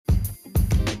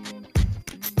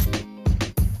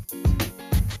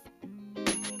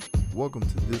Welcome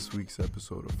to this week's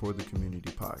episode of For the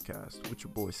Community podcast with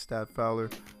your boy Stat Fowler.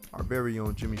 Our very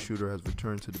own Jimmy Shooter has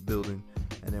returned to the building,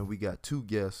 and then we got two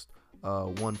guests.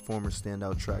 One former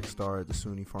standout track star at the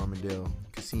SUNY Farmingdale,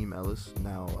 Kasim Ellis,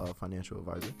 now a financial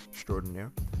advisor extraordinaire.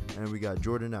 And we got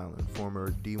Jordan Allen,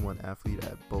 former D1 athlete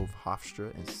at both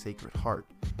Hofstra and Sacred Heart.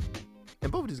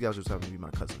 And both of these guys just happen to be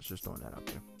my cousins, just throwing that out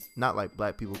there. Not like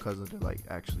black people cousins, they're like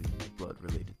actually blood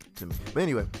related to me. But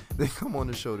anyway, they come on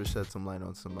the show to shed some light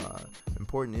on some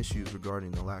important issues regarding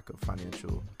the lack of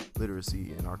financial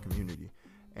literacy in our community.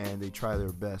 And they try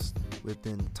their best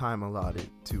within the time allotted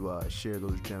to share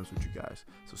those gems with you guys.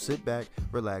 So sit back,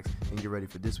 relax, and get ready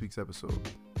for this week's episode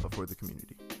of For the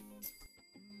Community.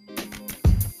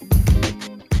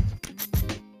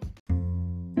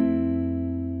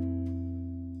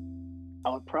 I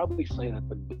would probably say that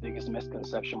the biggest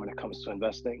misconception when it comes to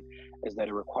investing is that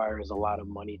it requires a lot of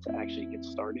money to actually get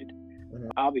started.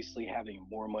 Obviously, having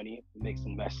more money makes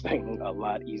investing a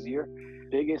lot easier.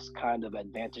 Biggest kind of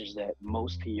advantage that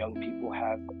most young people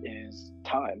have is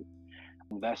time.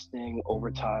 Investing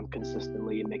over time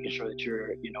consistently and making sure that you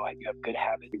have good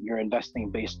habits. You're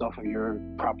investing based off of your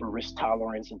proper risk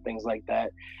tolerance and things like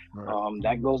that. Right.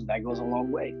 That goes a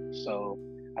long way. So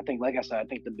I think, like I said, I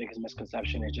think the biggest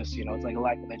misconception is just, it's like a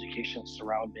lack of education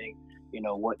surrounding,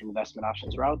 what investment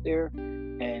options are out there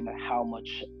and how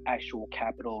much actual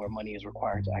capital or money is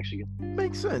required to actually get.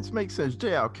 Makes sense.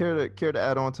 JL, care to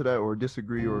add on to that or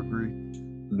disagree or agree?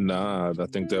 Nah, I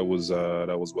think that was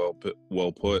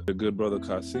well put. The good brother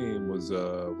Kasim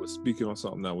was speaking on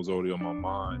something that was already on my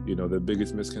mind. The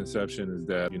biggest misconception is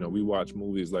that we watch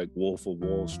movies like Wolf of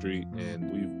Wall Street,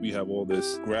 and we have all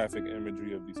this graphic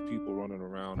imagery of these people running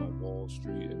around on Wall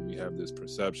Street, and we have this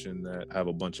perception that have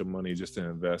a bunch of money just to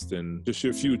invest in just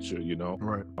your future.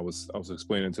 Right. I was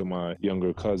explaining to my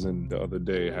younger cousin the other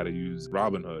day how to use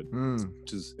Robinhood,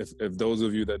 which is if those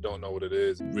of you that don't know what it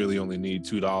is, really only need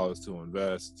 $2 to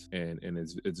invest. And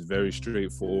it's very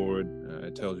straightforward.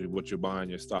 It tells you what you're buying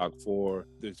your stock for.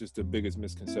 There's just the biggest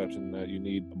misconception that you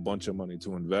need a bunch of money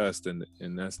to invest, and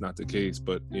that's not the case.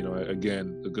 But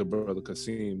again, the good brother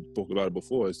Kasim spoke about it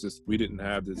before. It's just we didn't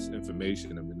have this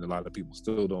information. I mean, a lot of people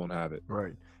still don't have it.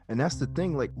 Right. And that's the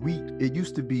thing, it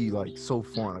used to be like so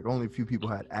foreign, like only a few people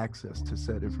had access to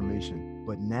said information,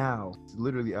 but now it's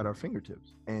literally at our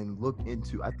fingertips. And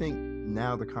I think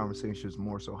now the conversation is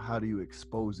more so how do you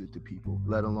expose it to people,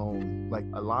 let alone like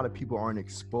a lot of people aren't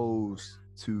exposed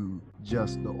to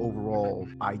just the overall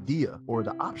idea or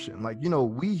the option. Like,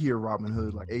 we hear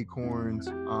Robinhood, like Acorns,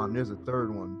 there's a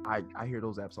third one. I hear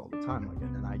those apps all the time,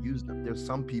 and I use them. There's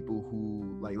some people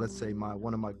who, like, let's say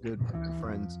one of my good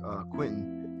friends,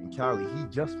 Quentin, Cali, he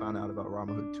just found out about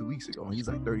Robinhood 2 weeks ago, and he's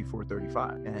like 34,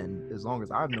 35. And as long as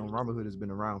I've known, Robinhood has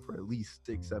been around for at least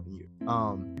 6-7 years.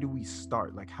 Where do we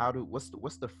start? Like,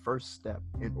 what's the first step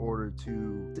in order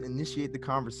to initiate the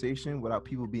conversation without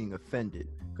people being offended?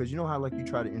 Because you know how like you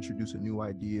try to introduce a new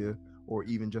idea or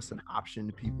even just an option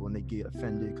to people and they get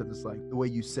offended because it's like the way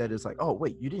you said it's like, oh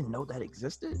wait, you didn't know that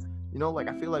existed?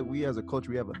 I feel like we as a culture,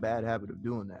 we have a bad habit of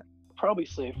doing that. Probably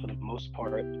say for the most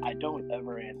part, I don't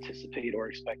ever anticipate or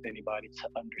expect anybody to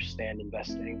understand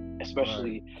investing,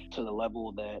 especially to the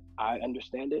level that I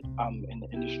understand it. I'm in the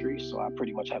industry, so I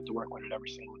pretty much have to work with it every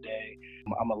single day.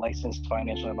 I'm a licensed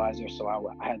financial advisor, so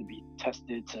I had to be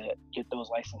tested to get those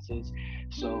licenses.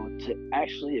 So to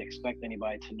actually expect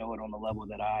anybody to know it on the level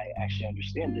that I actually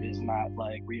understand it is not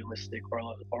like realistic,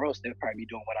 or else they'll probably be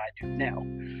doing what I do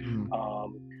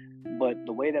now. But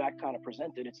the way that I kind of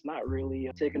present it, it's not really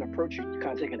take an approach. You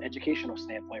kind of take an educational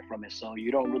standpoint from it. So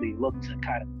you don't really look to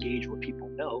kind of gauge what people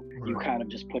know. You kind of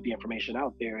just put the information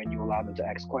out there and you allow them to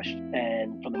ask questions.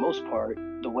 And for the most part,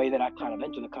 the way that I kind of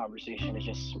enter the conversation is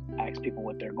just ask people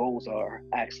what their goals are,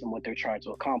 ask them what they're trying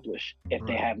to accomplish. If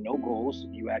they have no goals,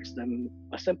 you ask them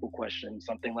a simple question,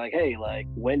 something like, hey, like,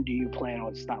 when do you plan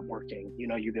on stop working?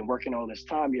 You've been working all this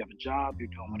time, you have a job, you're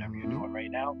doing whatever you're doing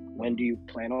right now. When do you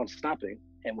plan on stopping?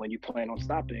 And when you plan on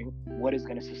stopping, what is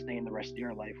going to sustain the rest of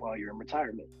your life while you're in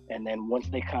retirement? And then once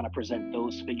they kind of present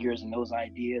those figures and those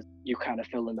ideas, you kind of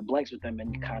fill in the blanks with them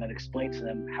and you kind of explain to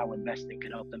them how investing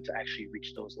can help them to actually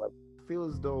reach those levels. I feel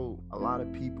as though a lot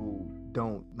of people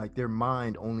don't, like, their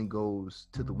mind only goes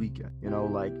to the weekend,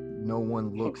 like no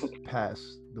one looks past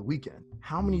the weekend.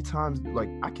 how many times, like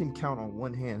I can count on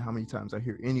one hand how many times I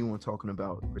hear anyone talking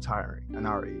about retiring in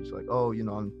our age. Like, oh, I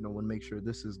want to make sure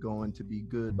this is going to be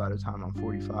good by the time I'm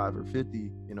 45 or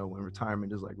 50, when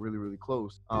retirement is like really, really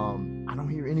close. I don't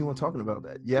hear anyone talking about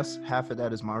that. Yes, half of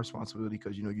that is my responsibility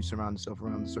because, you surround yourself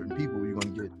around certain people, you're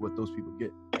going to get what those people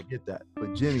get. I get that.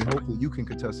 But Jimmy, hopefully you can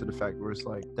contest to the fact where it's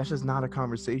like, that's just not a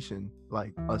conversation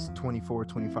like us 24,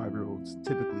 25-year-olds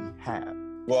typically have.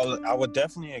 Well, I would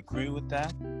definitely agree with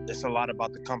that. It's a lot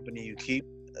about the company you keep.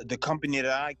 The company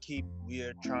that I keep,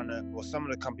 some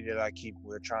of the company that I keep,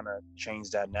 we're trying to change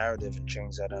that narrative and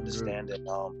change that understanding.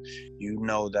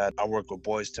 That I work with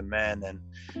Boys to Men, and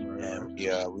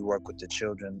we work with the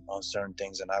children on certain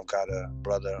things. And I've got a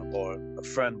brother or a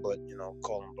friend, but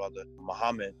call him brother,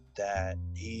 Muhammad, that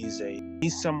he's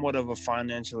somewhat of a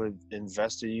financial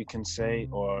investor, you can say,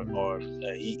 or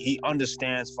he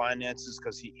understands finances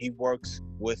because he works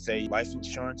with a life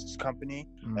insurance company.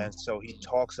 And so he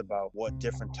talks about what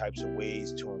different types of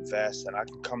ways to invest. And I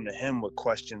can come to him with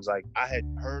questions like, I had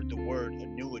heard the word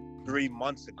annuity 3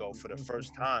 months ago for the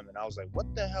first time, and I was like,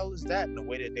 what the hell is that? And the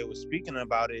way that they were speaking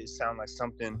about it sounded like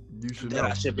something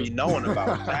I should be knowing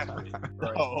about. Exactly.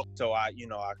 Right. So I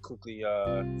quickly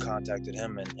contacted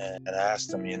him and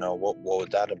asked him, what was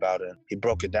that about? And he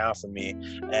broke it down for me.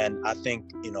 And I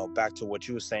think, back to what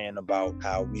you were saying about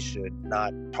how we should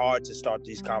not hard to start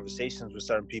these conversations with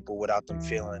certain people without them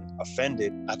feeling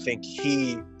offended. I think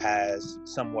he has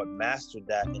somewhat mastered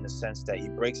that in the sense that he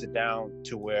breaks it down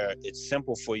to where it's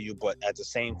simple for you, but at the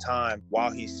same time,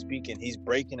 while he's speaking, he's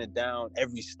breaking it down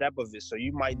every step of it. So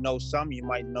you might know some, you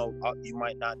might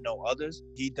not know others.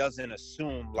 He doesn't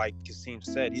assume, like Kasim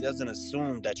said, he doesn't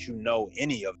assume that you know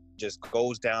any of it. Just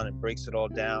goes down and breaks it all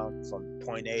down from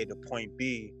point A to point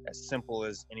B as simple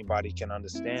as anybody can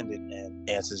understand it, and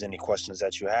answers any questions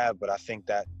that you have. But I think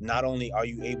that not only are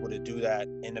you able to do that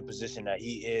in the position that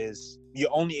he is, you're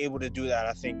only able to do that,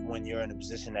 I think, when you're in a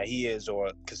position that he is,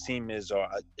 or Kasim is, or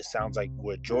it sounds like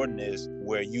where Jordan is,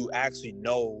 where you actually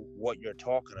know what you're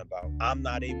talking about. I'm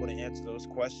not able to answer those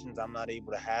questions. I'm not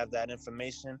able to have that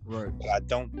information. Right. But I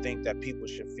don't think that people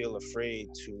should feel afraid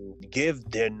to give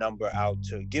their number out,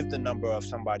 to give the number of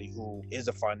somebody who is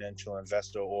a financial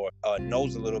investor or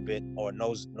knows a little bit or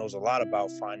knows a lot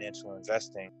about financial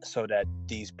investing, so that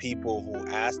these people who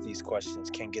ask these questions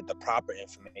can get the proper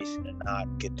information and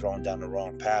not get thrown down the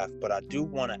wrong path. But I do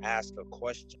want to ask a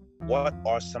question. What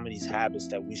are some of these habits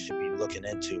that we should be looking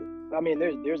into? I mean,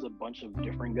 there's a bunch of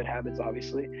different good habits,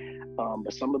 obviously,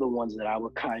 but some of the ones that I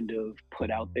would kind of put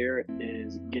out there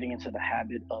is getting into the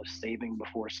habit of saving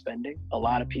before spending. A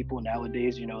lot of people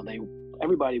nowadays,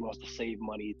 everybody wants to save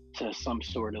money to some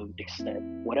sort of extent.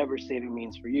 Whatever saving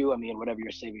means for you, whatever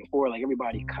you're saving for, like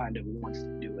everybody kind of wants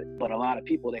to do it. But a lot of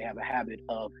people, they have a habit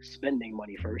of spending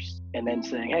money first and then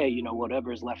saying, hey,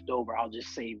 whatever is left over, I'll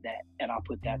just save that and I'll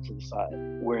put that to the side.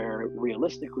 Where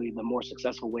realistically, the more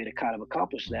successful way to kind of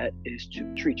accomplish that is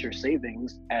to treat your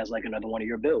savings as like another one of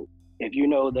your bills. If you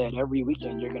know that every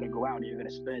weekend you're going to go out and you're going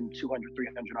to spend $200,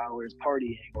 $300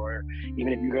 partying, or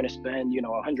even if you're going to spend,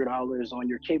 $100 on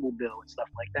your cable bill and stuff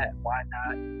like that, why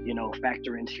not,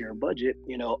 factor into your budget,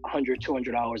 $100,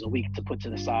 $200 a week to put to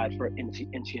the side into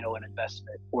an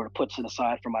investment, or to put to the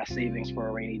side for my savings for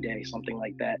a rainy day, something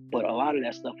like that. But a lot of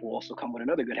that stuff will also come with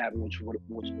another good habit, which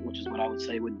is what I would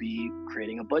say would be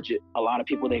creating a budget. A lot of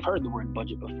people, they've heard the word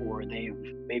budget before.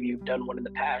 Maybe you've done one in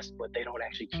the past, but they don't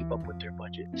actually keep up with their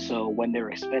budget. So when their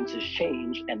expenses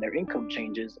change and their income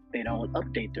changes, they don't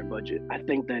update their budget. I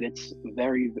think that it's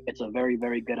a very,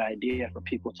 very good idea for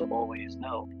people to always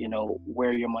know,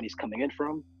 where your money's coming in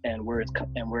from and where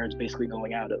it's basically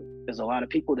going out of. There's a lot of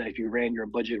people that if you ran your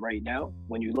budget right now,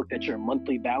 when you looked at your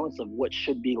monthly balance of what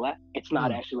should be left, it's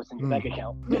not actually what's in your bank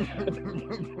account.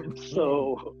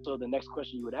 So the next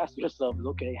question you would ask yourself is,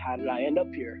 okay, how did I end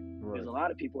up here? Right. There's a lot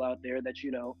of people out there that,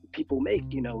 people make,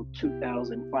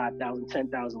 $2,000, $5,000,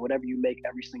 $10,000, whatever you make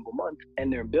every single month,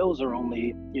 and their bills are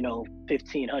only,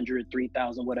 $1,500,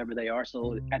 $3,000, whatever they are.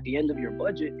 So at the end of your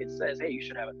budget, it says, hey, you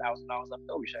should have $1,000 left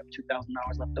over. You should have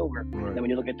 $2,000 left over. Right. And then when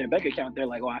you look at their bank account, they're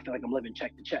like, oh, I feel like I'm living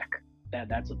check to check.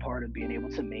 That's a part of being able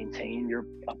to maintain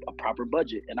a proper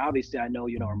budget. And obviously, I know,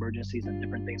 emergencies and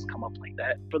different things come up like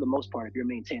that. For the most part, if you're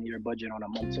maintaining your budget on a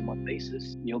month-to-month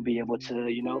basis, you'll be able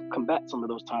to, combat some of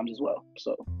those times as well.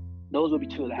 So those would be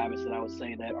two of the habits that I would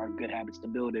say that are good habits to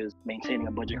build, is maintaining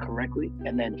a budget correctly,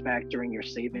 and then factoring your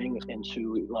saving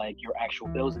into like your actual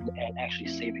bills and actually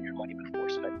saving your money before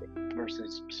spending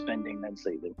versus spending then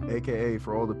saving. AKA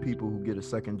for all the people who get a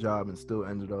second job and still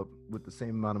ended up with the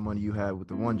same amount of money you had with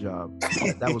the one job.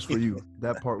 That was for you.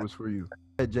 That part was for you.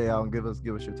 Hey, Jay Allen, give us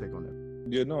your take on that.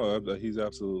 Yeah, no, he's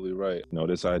absolutely right. You know,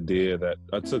 this idea that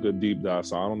I took a deep dive.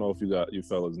 So I don't know if you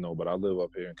fellas know, but I live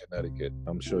up here in Connecticut.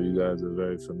 I'm sure you guys are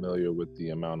very familiar with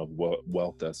the amount of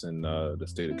wealth that's in the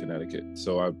state of Connecticut.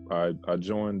 So I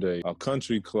joined a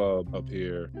country club up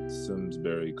here,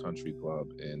 Simsbury Country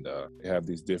Club, and they have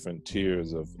these different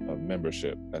tiers of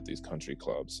membership at these country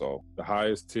clubs. So the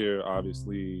highest tier,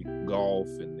 obviously, golf,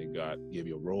 and they give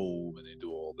you a robe, and they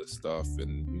do all this stuff,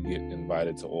 and you get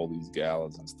invited to all these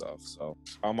galas and stuff. So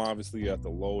I'm obviously at the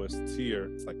lowest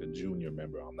tier. It's like a junior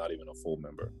member. I'm not even a full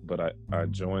member, but I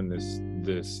joined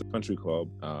this country club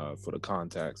for the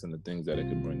contacts and the things that it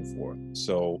could bring forth.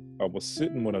 So I was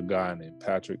sitting with a guy named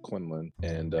Patrick Quinlan,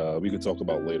 and we could talk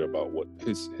about later about what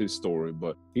his story,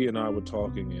 but he and I were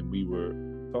talking, and we were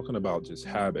talking about just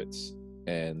habits.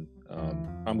 And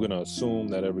I'm gonna assume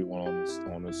that everyone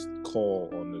on this call,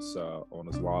 on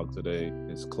this log today,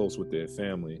 is close with their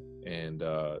family. And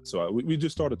so we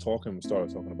just started talking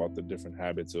about the different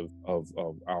habits of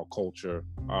our culture.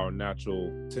 Our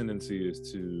natural tendency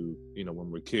is to, you know, when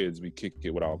we're kids, we kick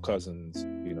it with our cousins.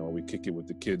 You know, we kick it with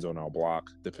the kids on our block,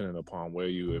 depending upon where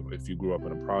if you grew up in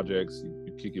the projects,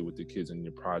 you kick it with the kids in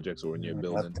your projects or in your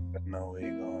building. No way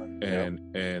going.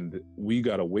 And we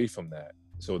got away from that.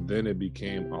 So then it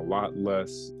became a lot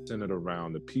less centered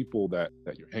around the people that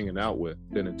you're hanging out with.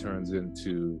 Then it turns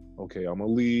into, okay, I'm gonna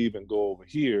leave and go over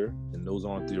here, and those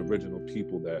aren't the original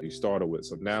people that you started with.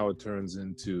 So now it turns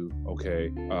into, okay,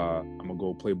 I'm gonna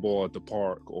go play ball at the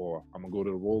park, or I'm gonna go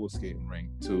to the roller skating rink,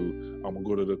 to I'm gonna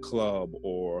go to the club,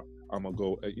 or I'm gonna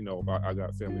go, you know, I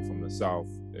got family from the South,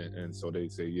 and so they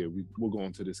say, yeah, we're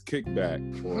going to this kickback,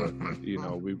 or, you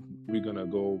know, we're gonna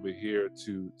go over here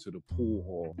to the pool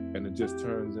hall. And it just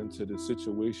turns into the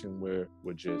situation where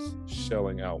we're just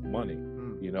shelling out money,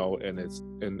 you know, and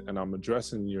I'm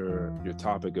addressing your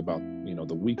topic about, you know,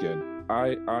 the weekend.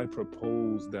 I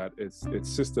propose that it's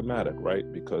systematic,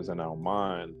 right? Because in our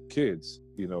mind, kids,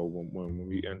 you know, when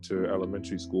we enter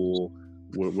elementary school,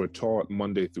 we're taught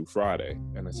Monday through Friday.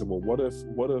 And I said, well, what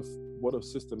if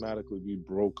systematically we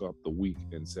broke up the week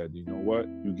and said, you know what,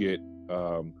 you get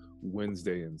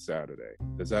Wednesday and Saturday?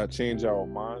 Does that change our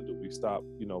mind? Do we stop,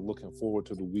 you know, looking forward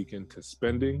to the weekend to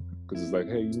spending? Because it's like,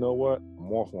 hey, you know what,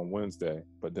 I'm off on Wednesday,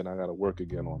 but then I got to work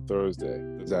again on Thursday.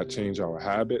 Does that change our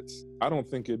habits? I don't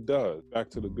think it does. Back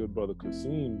to the good brother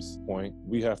Kasim's point,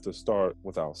 we have to start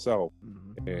with ourselves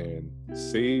and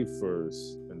save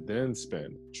first and then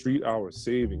spend. Treat our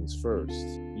savings first.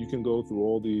 You can go through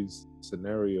all these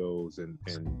scenarios and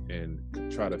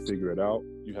try to figure it out.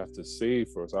 You have to save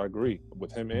first. I agree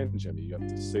with him and Jimmy. You have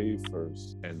to save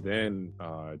first and then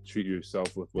treat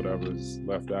yourself with whatever's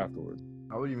left afterwards.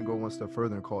 I would even go one step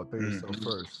further and call it pay yourself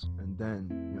first, and then,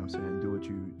 you know what I'm saying, do as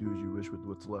you wish with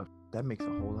what's left. That makes a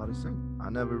whole lot of sense. I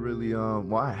never really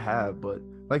well, I have, but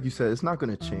like you said, it's not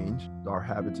going to change our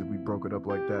habits if we broke it up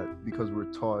like that, because we're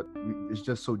taught, it's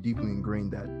just so deeply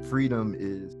ingrained that freedom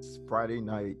is Friday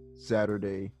night,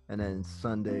 Saturday, and then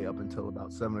Sunday up until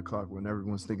about 7 o'clock, when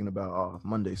everyone's thinking about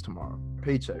Monday's tomorrow,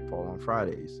 paycheck fall on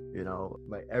Fridays, you know,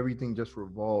 like everything just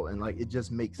revolves, and like it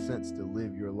just makes sense to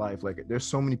live your life. Like there's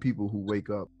so many people who wake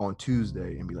up on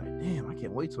Tuesday and be like, damn, I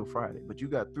can't wait till Friday, but you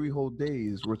got 3 whole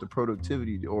days worth of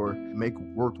productivity or make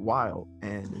worthwhile,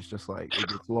 and it's just like it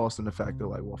gets lost in the fact that,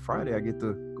 like, well, Friday I get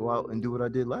to go out and do what I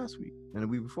did last week and the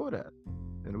week before that.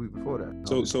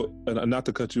 So not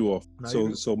to cut you off.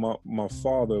 So my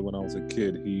father, when I was a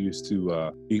kid, he used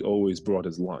to he always brought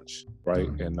his lunch, right?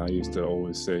 And I used to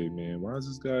always say, man, why is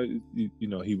this guy? You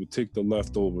know, he would take the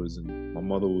leftovers, and my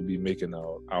mother would be making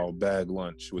our bag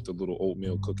lunch with the little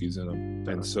oatmeal cookies in them.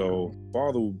 And so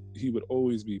father, he would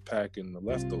always be packing the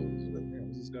leftovers. Like, man,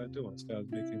 what's this guy doing? This guy's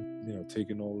making, you know,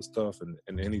 taking all the stuff, and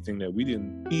anything that we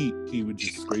didn't eat, he would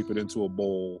just scrape it into a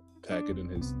bowl, pack it in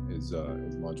his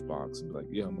lunchbox, and be like,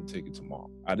 yeah, I'm gonna take it tomorrow.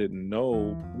 I didn't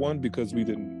know, one, because we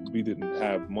didn't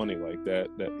have money like that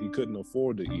he couldn't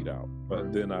afford to eat out.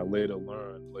 But then I later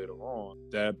learned later on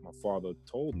that my father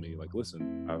told me, like,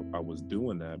 listen, I was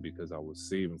doing that because I was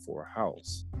saving for a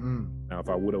house. Now, if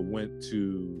I would have went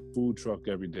to food truck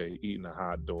every day, eating a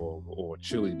hot dog or a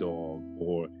chili dog,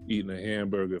 or eating a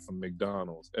hamburger from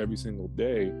McDonald's every single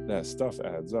day, that stuff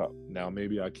adds up. Now,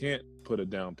 maybe I can't put a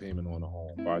down payment on a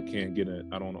home, or I can't get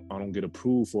I don't get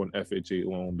approved for an FHA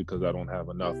loan because I don't have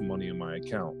enough money in my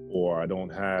account, or I don't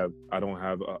have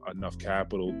enough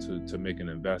capital to make an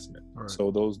investment. Right.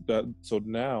 So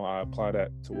now I apply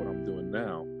that to what I'm doing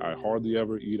now. I hardly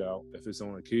ever eat out. If it's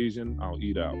on occasion, I'll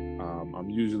eat out. I'm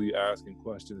usually asking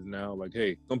questions now, like,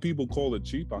 hey, some people call it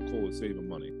cheap, I call it saving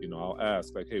money. You know, I'll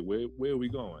ask like, hey, where are we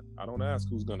going? I don't ask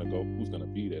who's gonna go, who's gonna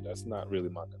be there. That's not really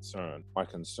my concern. My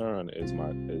concern is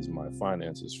my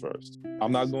finances first.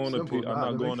 I'm not going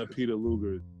to Peter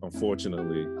Luger,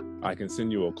 unfortunately. I can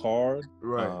send you a card,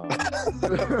 right?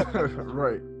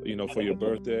 Right. You know, for your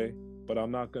birthday, but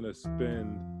I'm not gonna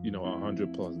spend, you know,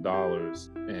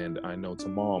 $100+ and I know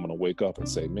tomorrow I'm gonna wake up and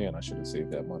say, man, I should have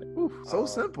saved that money. Oof, so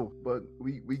simple, but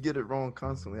we get it wrong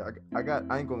constantly.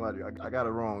 I ain't gonna lie to you, I got it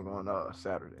wrong on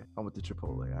Saturday. I went to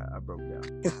Chipotle, I broke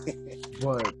down.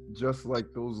 But just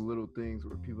like those little things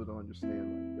where people don't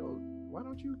understand, like, yo, why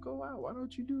don't you go out? Why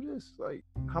don't you do this? Like,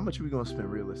 how much are we gonna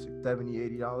spend realistic? $70,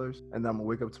 $80? And then I'm gonna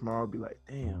wake up tomorrow and be like,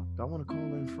 damn, do I wanna call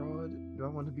in fraud? Do I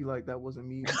wanna be like, that wasn't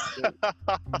me?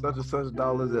 Such and such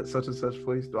dollars at such and such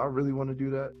place. Do I really wanna do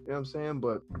that? You know what I'm saying?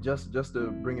 But just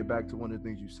to bring it back to one of the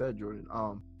things you said, Jordan,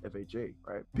 FHA,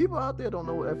 right? People out there don't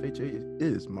know what FHA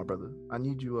is, my brother. I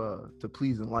need you to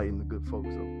please enlighten the good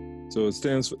folks. So it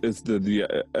stands for,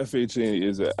 the FHA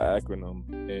is an acronym,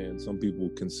 and some people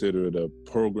consider it a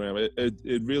program.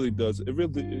 It really does.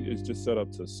 It's just set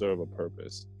up to serve a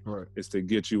purpose. Right. It's to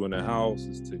get you in a house.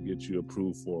 It's to get you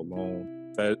approved for a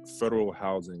loan. Federal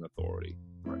Housing Authority.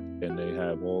 Right. And they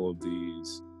have all of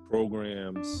these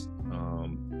programs.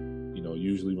 You know,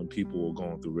 usually when people are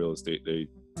going through real estate,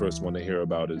 first one they hear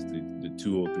about is the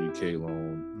 203K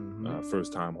loan,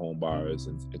 first-time home buyers,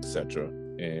 and etc.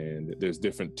 And there's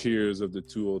different tiers of the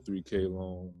 203K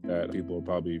loan that people are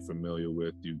probably familiar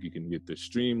with. You can get the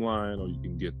streamline, or you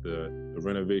can get the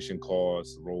renovation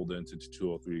costs rolled into the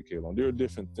 203K loan. There are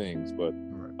different things, but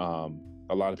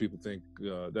a lot of people think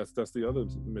that's the other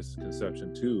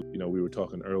misconception too. You know, we were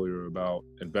talking earlier about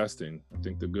investing. I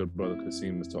think the good brother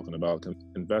Kasim was talking about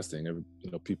investing. You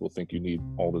know, people think you need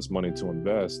all this money to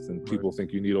invest, and people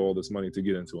think you need all this money to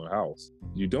get into a house.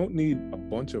 You don't need a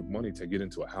bunch of money to get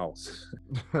into a house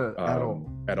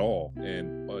at all.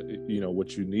 And you know,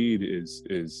 what you need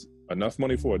is enough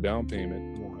money for a down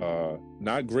payment,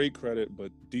 not great credit, but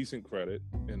decent credit,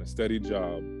 and a steady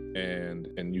job,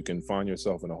 and you can find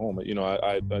yourself in a home. You know,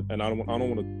 I don't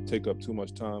want to take up too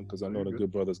much time, because I know the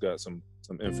good brother's got some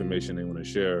information they want to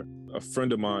share. A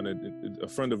friend of mine, a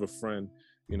friend of a friend,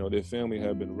 you know, their family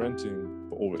had been renting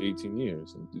for over 18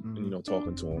 years, and you know,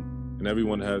 talking to them, and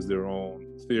everyone has their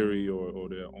own theory or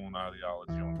their own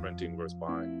ideology on renting versus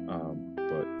buying.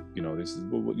 But you know, this is,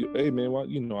 hey man, why?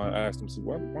 You know, I asked them, so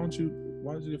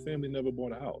why did your family never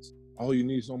bought a house? Oh, you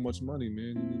need so much money,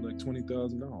 man. You need like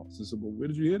 $20,000. I said, well, where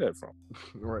did you hear that from?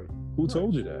 Right. Who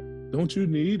told you that? Don't you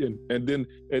need? And then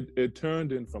it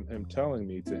turned in from him telling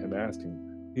me to him asking.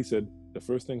 He said, the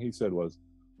first thing he said was,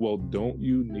 well, don't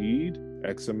you need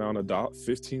X amount of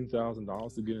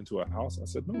 $15,000 to get into a house? I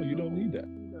said, no, you don't need that.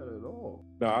 Not at all.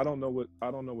 Now, I don't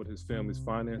know what his family's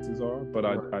finances are, but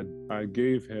I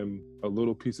gave him a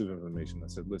little piece of information. I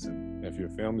said, listen, if your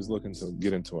family's looking to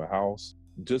get into a house,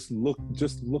 just look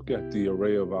at the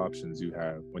array of options you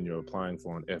have when you're applying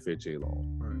for an FHA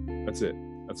loan. Right. That's it.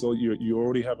 That's all. You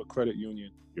already have a credit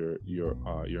union.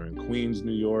 You're in Queens,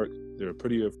 New York. There are there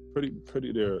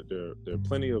are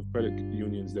plenty of credit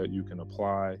unions that you can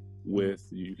apply with.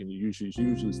 You can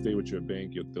usually stay with your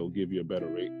bank. They'll give you a better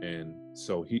rate. And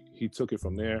so he took it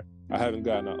from there. I haven't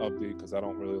gotten an update because I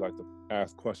don't really like to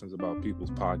ask questions about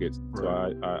people's pockets. So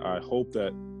I hope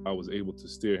that I was able to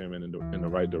steer him in the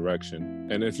right direction.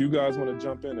 And if you guys want to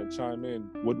jump in and chime in,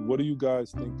 what do you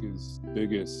guys think is the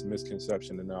biggest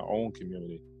misconception in our own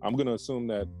community? I'm going to assume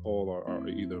that all are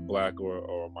either Black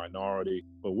or minority,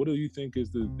 but what do you think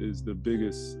is the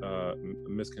biggest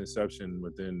misconception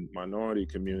within minority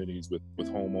communities with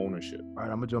home ownership? All right,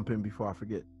 I'm going to jump in before I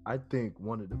forget. I think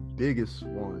one of the biggest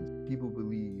ones, people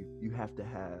believe you have to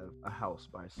have a house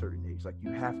by a certain age. Like,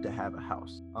 you have to have a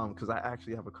house. Because I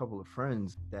actually have a couple of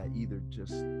friends that either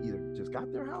just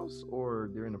got their house, or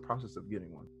they're in the process of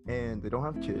getting one, and they don't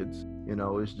have kids. You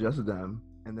know, it's just them.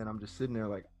 And then I'm just sitting there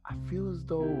like, I feel as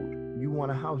though you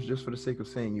want a house just for the sake of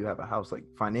saying you have a house. Like,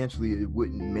 financially, it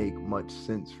wouldn't make much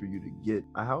sense for you to get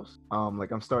a house.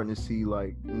 Like, I'm starting to see,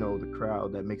 like, you know, the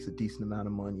crowd that makes a decent amount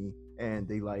of money, and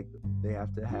they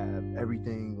have to have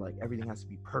everything, like, everything has to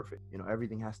be perfect. You know,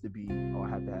 everything has to be, I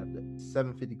have to have the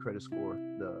 750 credit score,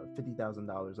 the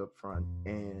 $50,000 up front,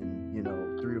 and, you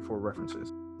know, 3 or 4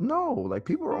 references. No, like,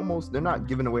 people are they're not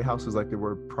giving away houses like they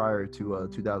were prior to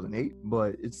 2008,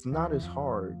 but it's not as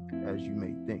hard as you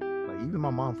may think. even my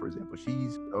mom, for example,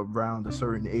 she's around a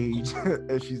certain age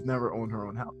and she's never owned her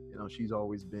own house. She's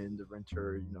always been the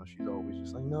renter. She's always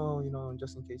just like, no,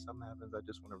 just in case something happens, I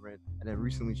just want to rent. And then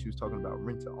recently she was talking about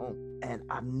rent to own. And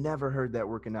I've never heard that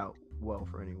working out well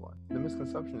for anyone. The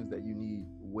misconception is that you need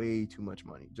way too much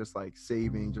money, just like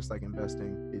saving, just like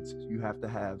investing. You have to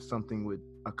have something with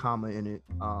a comma in it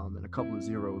and a couple of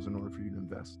zeros in order for you to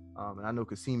invest. And I know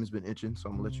Kasim has been itching, so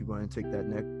I'm gonna let you go ahead and take that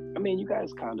next. I mean, you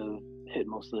guys kind of hit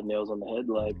most of the nails on the head.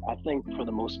 Like, I think for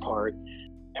the most part,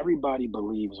 everybody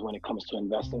believes when it comes to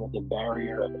investing that the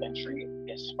barrier of entry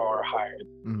is far higher.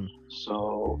 Mm-hmm.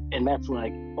 So, and that's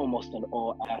like almost in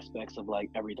all aspects of like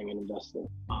everything in investing.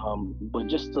 But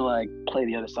just to like play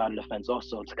the other side of the fence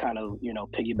also, to kind of,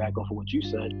 piggyback off of what you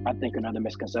said, I think another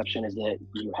misconception is that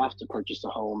you have to purchase a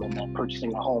home and that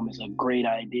purchasing a home is a great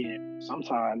idea.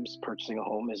 Sometimes purchasing a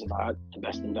home is not the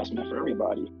best investment for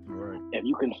everybody. Right. If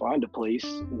you can find a place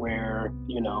where,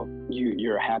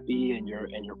 you're happy and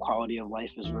your quality of life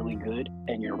is really good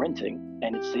and you're renting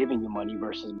and it's saving you money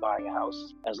versus buying a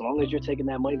house, as long as you're taking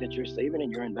that money that you're saving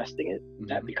and you're investing it,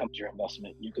 that becomes your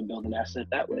investment. You can build an asset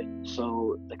that way.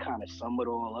 So to kind of sum it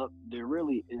all up, there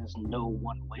really is no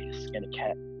one way to skin a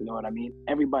cat. You know what I mean?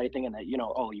 Everybody thinking that,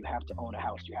 oh, you have to own a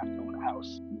house, you have to own a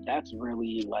house. That's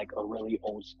really like a really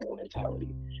old school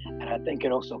mentality. And I think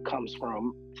it also comes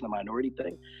from the minority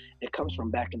thing. It comes from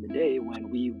back in the day when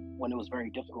it was very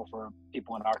difficult for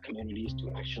people in our communities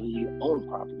to actually own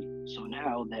property. So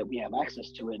now that we have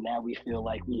access to it, now we feel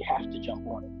like we have to jump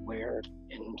on it, where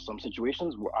in some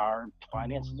situations where our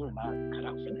finances are not cut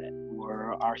out for that,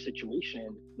 or our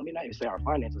situation, let me not even say our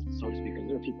finances, so to speak, because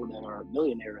there are people that are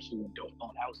millionaires who don't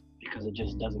own houses because it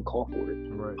just doesn't call for it.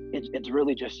 Right. It's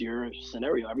really just your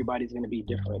scenario. Everybody's going to be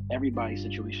different. Everybody's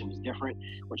situation is different,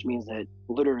 which means that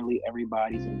literally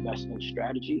everybody's investment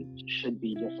strategy should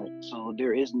be different. So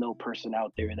there is no person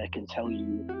out there that can tell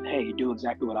you, hey, do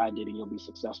exactly what I did and you'll be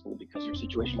successful, because your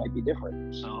situation might be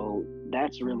different. So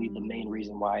that's really the main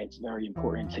reason why it's very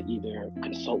important to either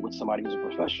consult with somebody who's a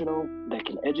professional that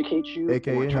can educate you,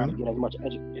 AKA or try to get as much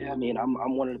I mean,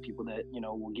 I'm one of the people that,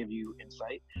 will give you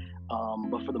insight.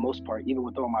 But for the most part, even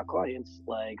with all my clients,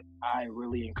 like, I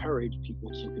really encourage people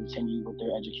to continue with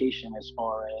their education as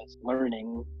far as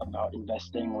learning about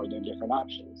investing or their different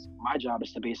options. My job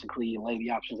is to basically lay the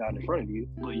options out in front of you,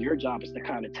 but your job is to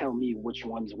kind of tell me which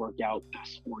ones work out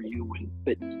best for you and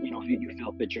fit, if you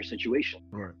feel fit your situation.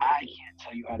 Right. I can't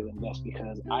tell you how to invest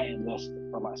because I invest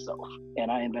for myself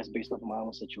and I invest based off of my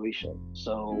own situation.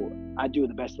 So I do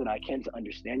the best that I can to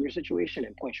understand your situation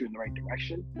and point you in the right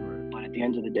direction. Right. But at the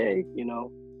end of the day,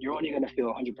 you're only going to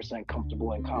feel 100%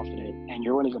 comfortable and confident, and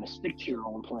you're only going to stick to your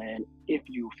own plan if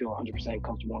you feel 100%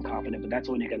 comfortable and confident. But that's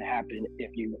only going to happen if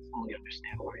you fully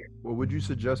understand where you're. Well, would you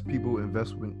suggest people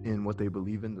invest in what they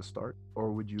believe in to start,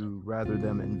 or would you rather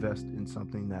them invest in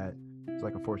something that is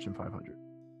like a Fortune 500?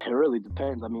 It really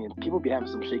depends. I mean, people be having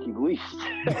some shaky beliefs.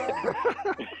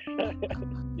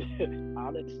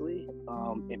 Honestly,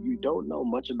 if you don't know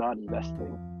much about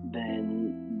investing,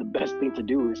 then the best thing to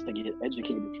do is to get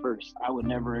educated first. I would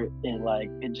never,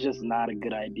 it's just not a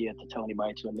good idea to tell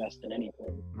anybody to invest in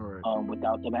anything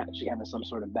without them actually having some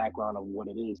sort of background of what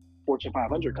it is. Fortune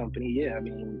 500 company, yeah, I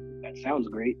mean, that sounds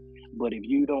great. But if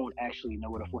you don't actually know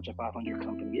what a Fortune 500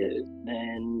 company is,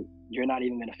 then you're not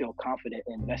even going to feel confident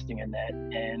in investing in that.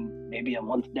 And maybe a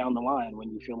month down the line, when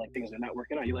you feel like things are not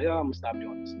working out, you're like, oh, I'm going to stop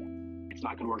doing this now. It's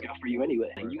not going to work out for you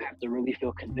anyway. And you have to really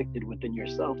feel convicted within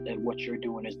yourself that what you're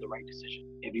doing is the right decision.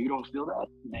 If you don't feel that,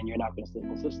 then you're not going to stay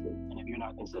consistent. And if you're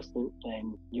not consistent,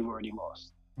 then you've already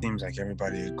lost. Seems like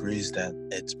everybody agrees that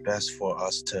it's best for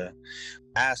us to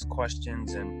ask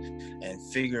questions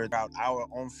and figure out our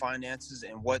own finances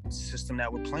and what system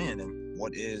that we're playing in.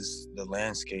 What is the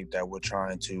landscape that we're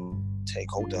trying to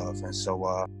take hold of? And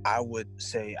so I would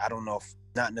say, I don't know if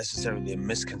not necessarily a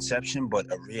misconception,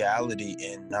 but a reality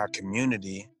in our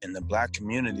community, in the Black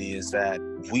community, is that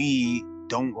we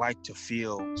don't like to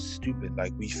feel stupid.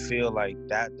 Like, we feel like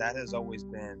that has always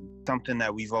been something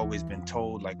that we've always been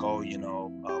told, like, oh,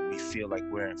 we feel like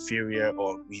we're inferior,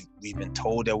 or we've been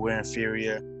told that we're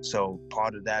inferior. So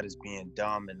part of that is being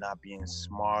dumb and not being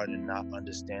smart and not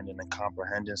understanding and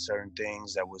comprehending certain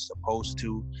things that we're supposed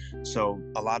to. So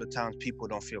a lot of times people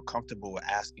don't feel comfortable with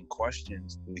asking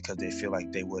questions because they feel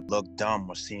like they would look dumb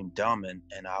or seem dumb.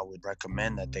 And I would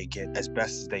recommend that they get as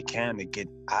best as they can to get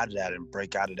out of that and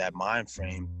break out of that mind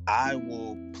frame. I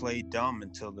will play dumb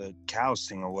until the cows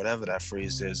sing, or whatever that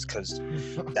phrase is, because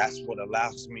that's what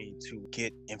allows me to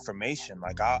get information.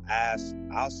 Like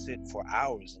I'll sit for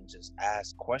hours and just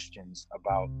ask questions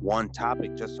about one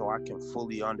topic just so I can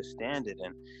fully understand it.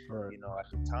 And Right. you know, at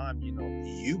the time, you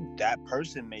know, that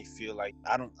person may feel like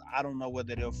I don't know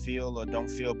whether they'll feel or don't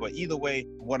feel, but either way,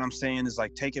 what I'm saying is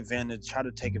like try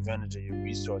to take advantage of your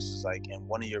resources. Like, and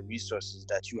one of your resources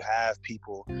that you have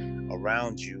people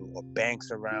around you or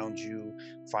banks around you,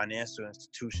 financial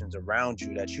institutions around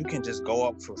you that you can just go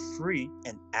up for free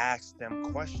and ask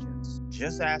them questions.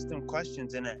 Just ask them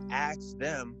questions and then ask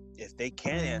them if they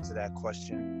can answer that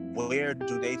question, where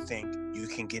do they think you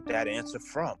can get that answer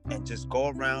from? And just go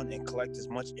around and collect as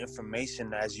much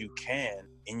information as you can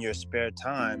in your spare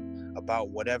time about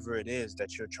whatever it is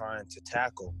that you're trying to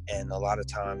tackle. And a lot of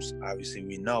times, obviously,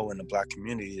 we know in the Black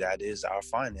community that is our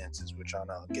finances. We're trying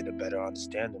to get a better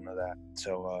understanding of that.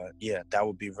 So yeah, that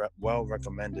would be well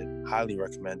recommended, highly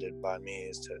recommended by me,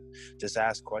 is to just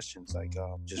ask questions. Like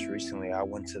just recently I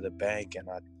went to the bank and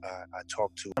I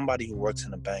talked to somebody who works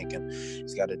in the bank, and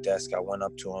he's got a desk. I went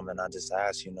up to him and I just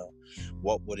asked, you know,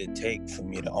 what would it take for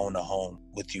me to own a home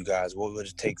with you guys? What would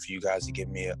it take for you guys to give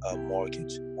me a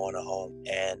mortgage on a home?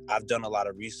 And I've done a lot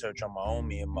of research on my own.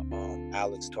 Me and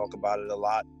Alex talk about it a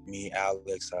lot. Me,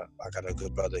 Alex, I got a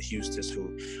good brother, Houston,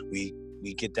 who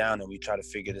we get down and we try to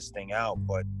figure this thing out.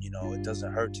 But, you know, it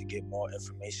doesn't hurt to get more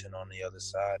information on the other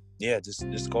side. Yeah,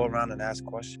 just go around and ask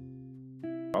questions.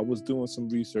 I was doing some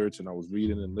research and I was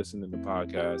reading and listening to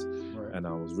podcasts, Right. and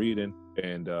I was reading.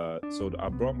 And so I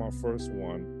brought my first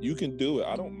one. You can do it.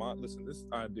 I don't mind. Listen, this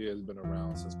idea has been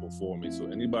around since before me. So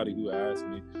anybody who asks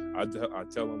me, I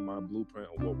tell them my blueprint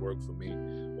of what worked for me.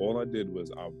 All I did was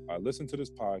I listened to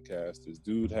this podcast. This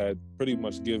dude had pretty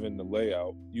much given the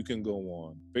layout. You can go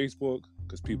on Facebook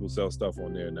because people sell stuff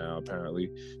on there now, apparently.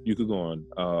 You could go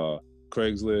on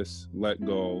Craigslist, Let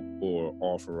Go, or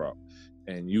OfferUp.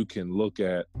 And you can look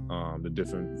at the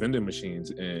different vending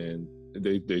machines, and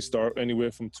they start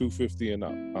anywhere from $250 and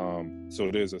up.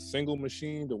 So there's a single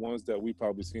machine, the ones that we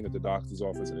probably seen at the doctor's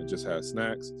office, and it just has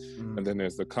snacks. And then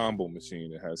there's the combo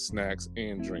machine. It has snacks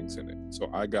and drinks in it. So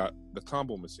I got the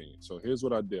combo machine. So here's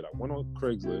what I did. I went on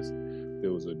Craigslist.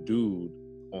 There was a dude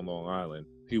on Long Island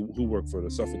who worked for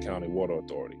the Suffolk County Water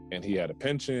Authority, and he had a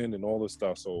pension and all this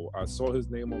stuff. So I saw his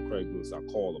name on Craigslist. I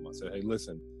called him. I said, "Hey,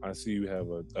 listen, I see you have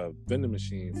a vending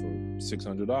machine for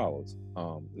 $600.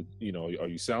 You know, are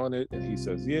you selling it?" And he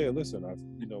says, "Yeah, listen,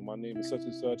 my name is such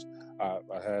and such. I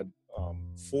had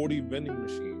 40 vending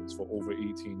machines for over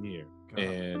 18 years.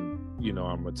 And, you know,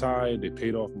 I'm retired. They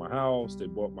paid off my house. They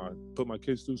put my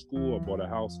kids through school. I bought a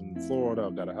house in Florida.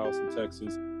 I've got a house in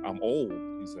Texas. I'm old."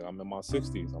 He said, "I'm in my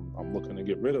 60s. I'm looking to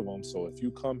get rid of them. So if you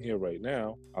come here right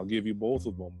now, I'll give you both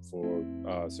of them for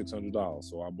 $600.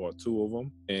 So I bought two of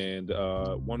them. And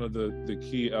one of the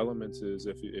key elements is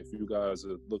if you guys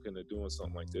are looking at doing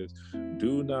something like this,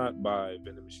 do not buy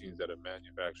vending machines that are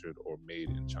manufactured or made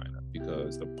in China,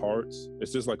 because the parts,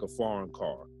 it's just like a foreign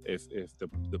car. If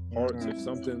the parts, if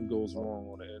something goes wrong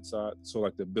on the inside, so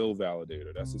like the bill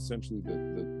validator, that's essentially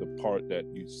the part that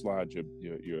you slide your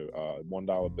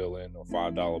 $1 bill in or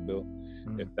 $5 bill.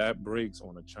 If that breaks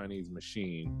on a Chinese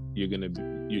machine,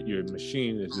 your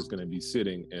machine is just gonna be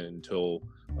sitting until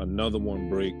another one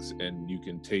breaks, and you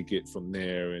can take it from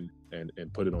there and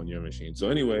put it on your machine. So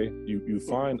anyway, you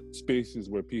find spaces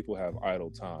where people have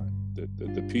idle time.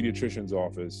 The pediatrician's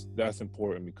office, that's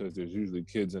important because there's usually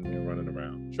kids in there running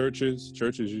around. Churches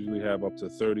usually have up to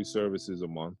 30 services a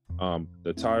month.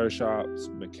 The tire shops,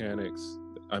 mechanics,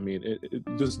 I mean,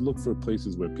 just look for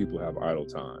places where people have idle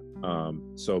time.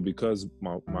 So because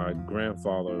my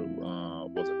grandfather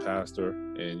was a pastor,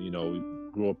 and, you know, we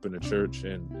grew up in a church,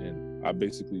 and I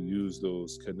basically used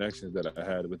those connections that I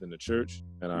had within the church,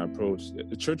 and I approached,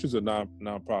 the churches are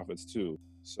nonprofits too.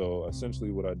 So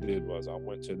essentially what I did was I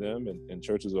went to them, and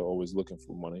churches are always looking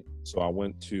for money. So I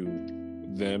went to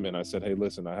them and I said, "Hey,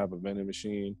 listen, I have a vending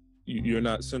machine. You're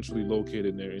not centrally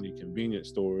located near any convenience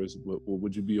stores, but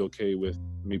would you be okay with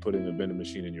me putting a vending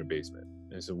machine in your basement?"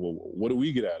 And I said, "Well, what do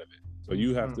we get out of it?" So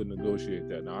you have to negotiate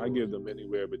that. Now I give them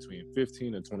anywhere between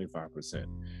 15 and 25%.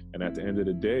 And at the end of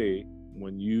the day,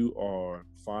 when you are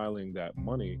filing that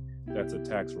money, that's a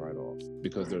tax write-off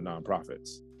because they're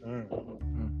nonprofits.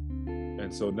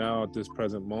 And so now at this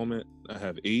present moment, I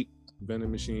have 8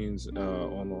 vending machines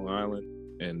on Long Island.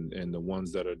 And the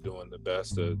ones that are doing the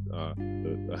best,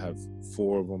 I have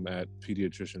 4 of them at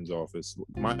pediatrician's office.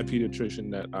 My pediatrician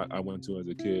that I went to as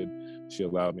a kid, she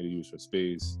allowed me to use her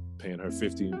space, paying her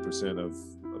 15% of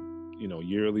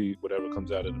yearly, whatever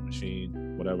comes out of the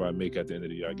machine. Whatever I make at the end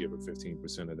of the year, I give her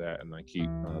 15% of that, and I keep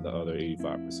the other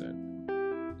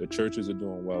 85%. The churches are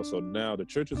doing well. So now the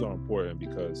churches are important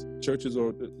because churches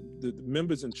are the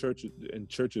members in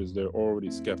churches, they're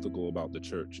already skeptical about the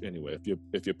church anyway.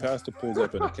 If your pastor pulls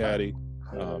up in a caddy,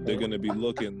 they're going to be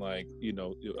looking like,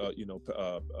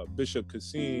 Bishop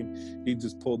Kasim, he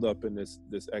just pulled up in this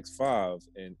X5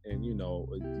 and I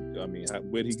mean,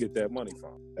 where'd he get that money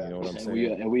from? You know what I'm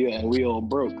saying? And we all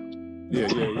broke. Yeah.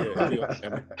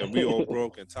 And we all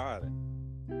broke and tired.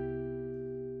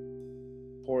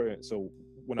 Important. So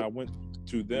when I went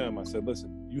to them, I said,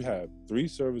 listen, you have 3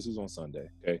 services on Sunday,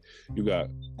 okay? You got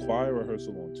choir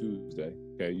rehearsal on Tuesday,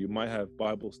 okay? You might have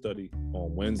Bible study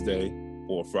on Wednesday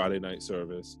or Friday night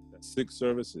service. That's 6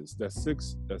 services. That's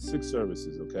six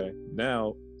services, okay?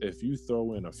 Now, if you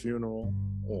throw in a funeral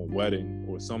or wedding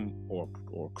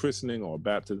or christening or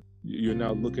baptism, you're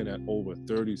now looking at over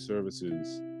 30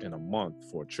 services in a month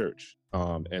for a church.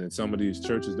 And in some of these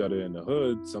churches that are in the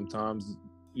hood, sometimes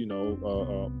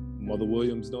Mother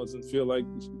Williams doesn't feel like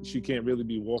she can't really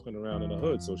be walking around in the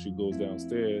hood, so she goes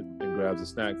downstairs and grabs a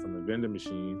snack from the vending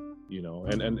machine,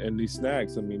 and these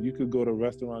snacks, I mean, you could go to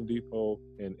Restaurant Depot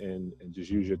and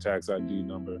just use your tax ID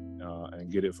number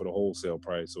and get it for the wholesale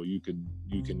price, so you can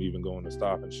even go in the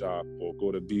Stop and Shop or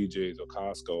go to BJ's or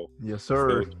Costco. Yes,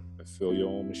 sir. Fill your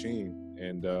own machine.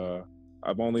 And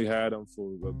I've only had them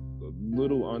for a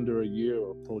little under a year,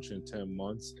 or approaching 10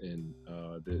 months, and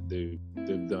they've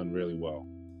done really well.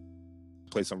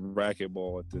 Play some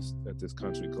racquetball at this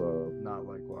country club. Not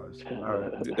likewise. All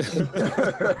right.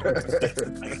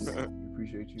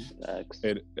 Appreciate you.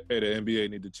 Hey, the NBA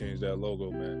need to change that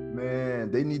logo, man.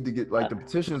 Man, they need to get the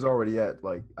petition's already at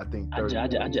I think 30.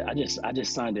 I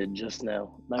just signed it just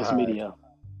now. Nice meeting you.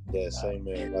 Yeah, same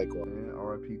man. Likewise. Man,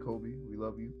 R.I.P. Kobe. We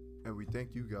love you. And we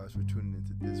thank you guys for tuning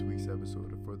into this week's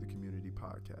episode of For the Community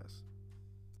Podcast.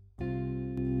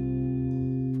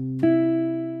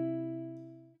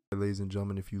 Ladies and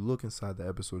gentlemen, if you look inside the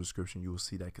episode description, you will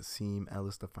see that Kasim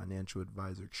Ellis, the financial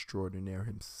advisor extraordinaire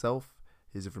himself,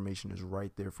 his information is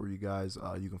right there for you guys.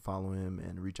 You can follow him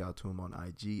and reach out to him on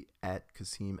IG at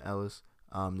Kasim Ellis.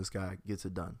 This guy gets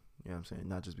it done. You know what I'm saying?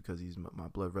 Not just because he's my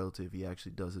blood relative. He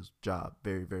actually does his job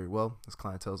very, very well. His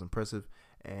clientele is impressive,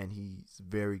 and he's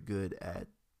very good at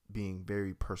being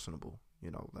very personable.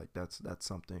 That's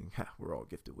something we're all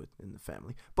gifted with in the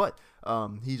family. But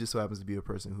he just so happens to be a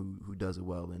person who does it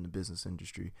well in the business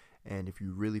industry. And if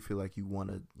you really feel like you want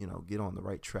to, get on the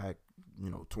right track,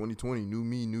 2020, new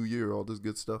me, new year, all this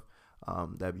good stuff,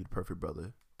 that'd be the perfect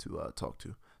brother to talk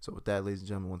to. So with that, ladies and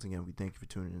gentlemen, once again, we thank you for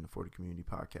tuning in to For the Community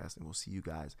Podcast, and we'll see you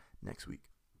guys next week.